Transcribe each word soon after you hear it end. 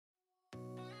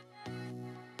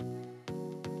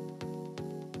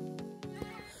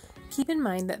Keep in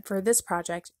mind that for this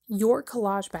project, your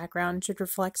collage background should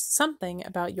reflect something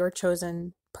about your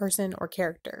chosen person or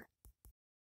character.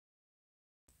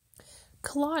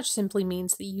 Collage simply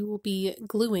means that you will be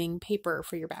gluing paper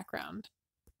for your background.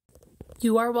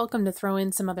 You are welcome to throw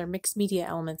in some other mixed media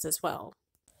elements as well.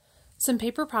 Some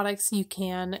paper products you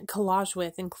can collage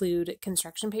with include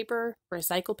construction paper,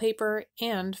 recycled paper,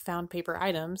 and found paper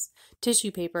items,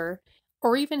 tissue paper,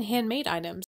 or even handmade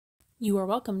items. You are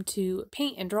welcome to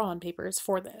paint and draw on papers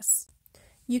for this.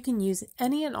 You can use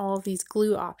any and all of these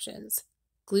glue options: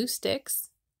 glue sticks,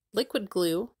 liquid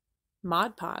glue,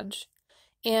 Mod Podge,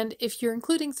 and if you're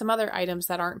including some other items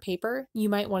that aren't paper, you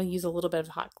might want to use a little bit of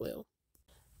hot glue.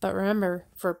 But remember,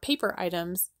 for paper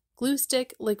items, glue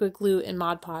stick, liquid glue, and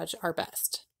Mod Podge are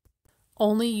best.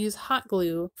 Only use hot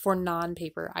glue for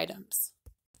non-paper items.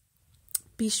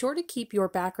 Be sure to keep your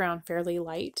background fairly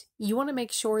light. You want to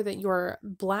make sure that your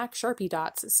black Sharpie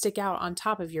dots stick out on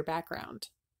top of your background.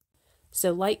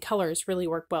 So light colors really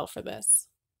work well for this.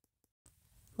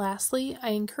 Lastly, I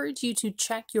encourage you to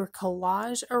check your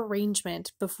collage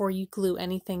arrangement before you glue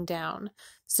anything down.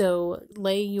 So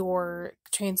lay your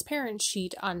transparent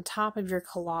sheet on top of your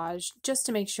collage just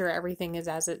to make sure everything is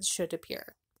as it should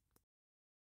appear.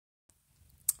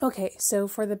 Okay, so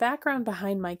for the background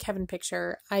behind my Kevin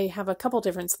picture, I have a couple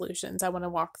different solutions I want to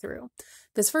walk through.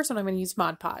 This first one I'm going to use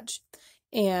Mod Podge.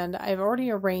 And I've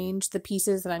already arranged the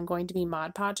pieces that I'm going to be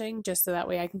Mod Podging just so that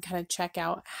way I can kind of check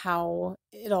out how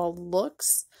it all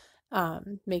looks,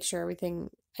 make sure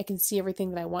I can see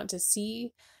everything that I want to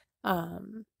see.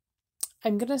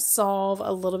 I'm going to solve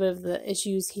a little bit of the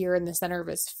issues here in the center of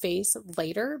his face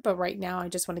later, but right now I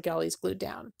just want to get all these glued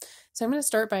down. So I'm going to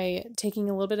start by taking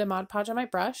a little bit of Mod Podge on my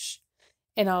brush,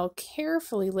 and I'll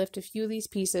carefully lift a few of these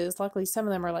pieces. Luckily, some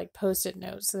of them are like Post-it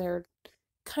notes, so they're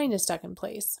kind of stuck in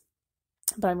place.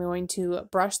 But I'm going to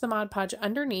brush the Mod Podge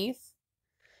underneath,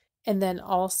 and then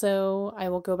also I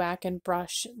will go back and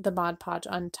brush the Mod Podge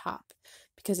on top.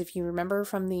 Because if you remember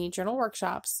from the journal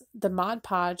workshops, the Mod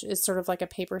Podge is sort of like a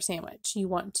paper sandwich. You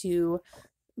want to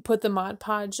put the Mod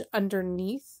Podge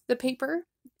underneath the paper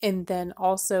and then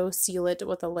also seal it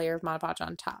with a layer of Mod Podge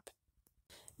on top.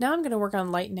 Now I'm going to work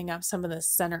on lightening up some of the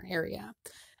center area.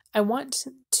 I want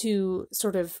to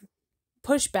sort of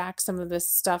push back some of this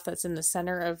stuff that's in the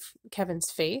center of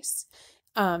Kevin's face.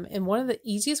 And one of the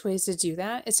easiest ways to do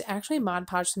that is to actually Mod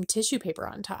Podge some tissue paper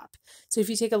on top. So if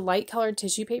you take a light colored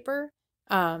tissue paper,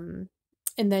 and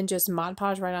then just Mod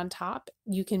Podge right on top,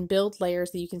 you can build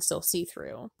layers that you can still see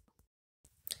through. All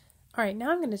right,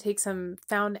 now I'm going to take some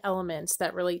found elements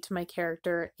that relate to my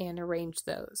character and arrange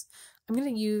those. I'm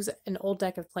going to use an old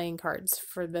deck of playing cards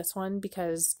for this one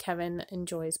because Kevin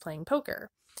enjoys playing poker.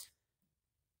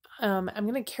 I'm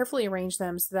going to carefully arrange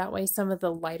them so that way some of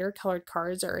the lighter colored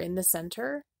cards are in the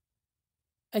center.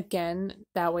 Again,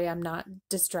 that way I'm not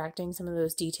distracting some of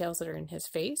those details that are in his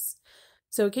face.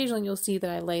 So occasionally you'll see that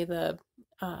I lay the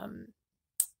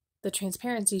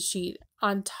transparency sheet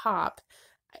on top.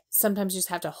 Sometimes you just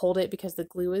have to hold it because the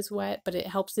glue is wet, but it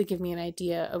helps to give me an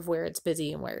idea of where it's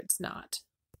busy and where it's not.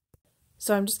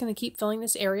 So I'm just going to keep filling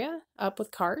this area up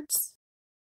with cards.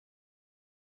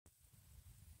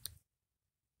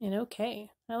 And okay,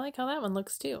 I like how that one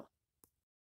looks too.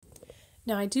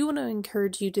 Now I do want to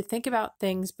encourage you to think about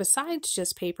things besides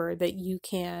just paper that you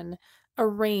can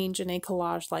arrange in a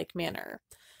collage-like manner.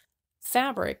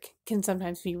 Fabric can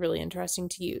sometimes be really interesting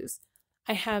to use.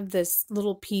 I have this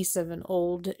little piece of an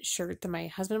old shirt that my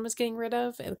husband was getting rid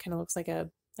of. It kind of looks like a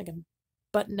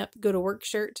button-up go-to-work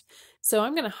shirt. So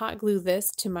I'm going to hot glue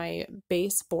this to my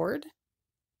base board.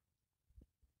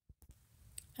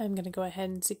 I'm going to go ahead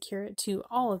and secure it to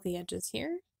all of the edges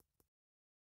here.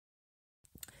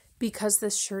 Because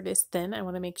this shirt is thin, I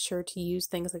want to make sure to use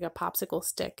things like a popsicle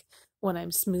stick when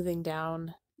I'm smoothing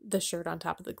down the shirt on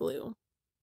top of the glue.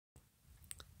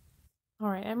 All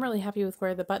right, I'm really happy with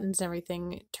where the buttons and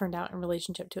everything turned out in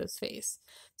relationship to his face.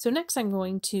 So next I'm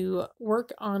going to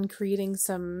work on creating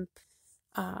some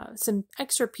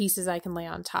extra pieces I can lay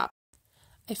on top.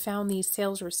 I found these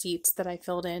sales receipts that I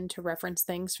filled in to reference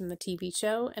things from the TV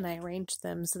show, and I arranged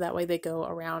them so that way they go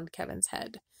around Kevin's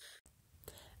head.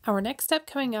 Our next step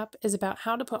coming up is about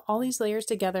how to put all these layers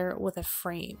together with a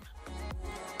frame.